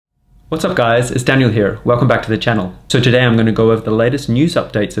What's up guys, it's Daniel here. Welcome back to the channel. So today I'm going to go over the latest news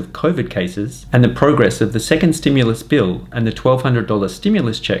updates of COVID cases and the progress of the second stimulus bill and the $1,200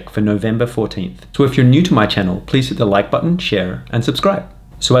 stimulus check for November 14th. So if you're new to my channel, please hit the like button, share and subscribe.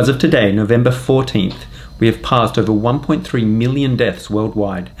 So as of today, November 14th, we have passed over 1.3 million deaths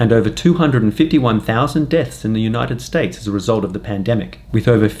worldwide and over 251,000 deaths in the United States as a result of the pandemic, with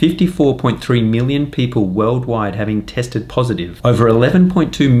over 54.3 million people worldwide having tested positive. Over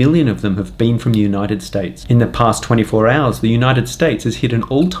 11.2 million of them have been from the United States. In the past 24 hours, the United States has hit an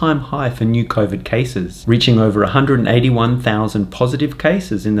all-time high for new COVID cases, reaching over 181,000 positive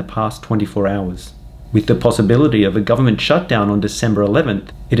cases in the past 24 hours. With the possibility of a government shutdown on December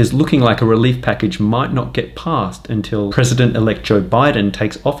 11th, it is looking like a relief package might not get passed until President-elect Joe Biden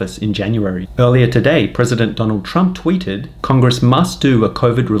takes office in January. Earlier today, President Donald Trump tweeted, "Congress must do a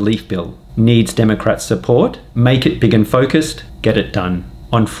COVID relief bill. Needs Democrats' support, make it big and focused, get it done."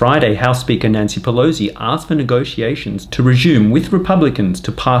 On Friday, House Speaker Nancy Pelosi asked for negotiations to resume with Republicans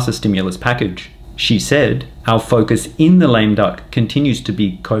to pass a stimulus package. She said, "Our focus in the lame duck continues to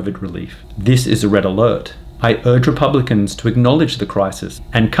be COVID relief. This is a red alert. I urge Republicans to acknowledge the crisis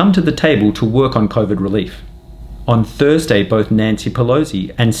and come to the table to work on COVID relief." On Thursday, both Nancy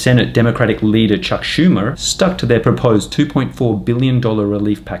Pelosi and Senate Democratic leader Chuck Schumer stuck to their proposed $2.4 billion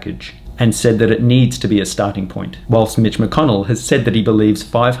relief package and said that it needs to be a starting point, whilst Mitch McConnell has said that he believes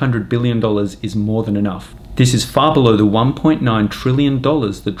 $500 billion is more than enough. This is far below the $1.9 trillion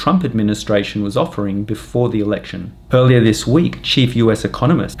the Trump administration was offering before the election. Earlier this week, chief US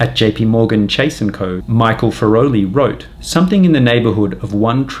economist at JP Morgan Chase & Co., Michael Feroli, wrote, "Something in the neighborhood of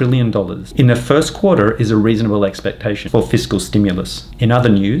 $1 trillion in the first quarter is a reasonable expectation for fiscal stimulus." In other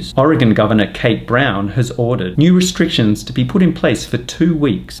news, Oregon Governor Kate Brown has ordered new restrictions to be put in place for 2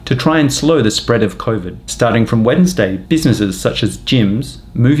 weeks to try and slow the spread of COVID. Starting from Wednesday, businesses such as gyms,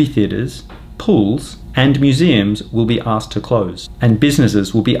 movie theaters, pools, and museums will be asked to close, and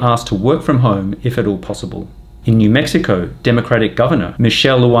businesses will be asked to work from home if at all possible. In New Mexico, Democratic Governor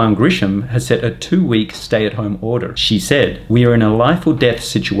Michelle Lujan Grisham has set a 2-week stay-at-home order. She said, "We are in a life or death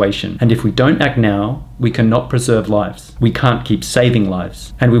situation, and if we don't act now, we cannot preserve lives. We can't keep saving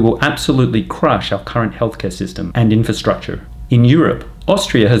lives, and we will absolutely crush our current healthcare system and infrastructure." In Europe,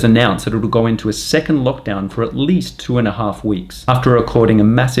 Austria has announced that it will go into a second lockdown for at least 2.5 weeks after recording a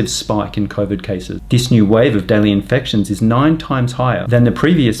massive spike in COVID cases. This new wave of daily infections is 9 times higher than the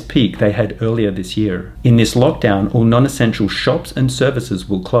previous peak they had earlier this year. In this lockdown, all non-essential shops and services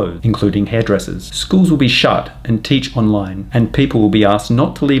will close, including hairdressers. Schools will be shut and teach online, and people will be asked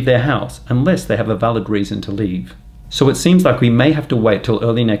not to leave their house unless they have a valid reason to leave. So it seems like we may have to wait till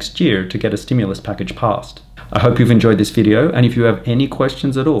early next year to get a stimulus package passed. I hope you've enjoyed this video, and if you have any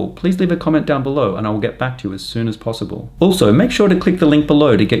questions at all, please leave a comment down below and I will get back to you as soon as possible. Also, make sure to click the link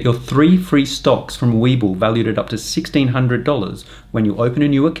below to get your 3 free stocks from WeBull valued at up to $1,600 when you open a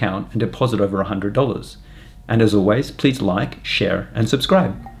new account and deposit over $100. And as always, please like, share and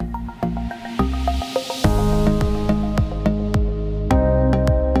subscribe.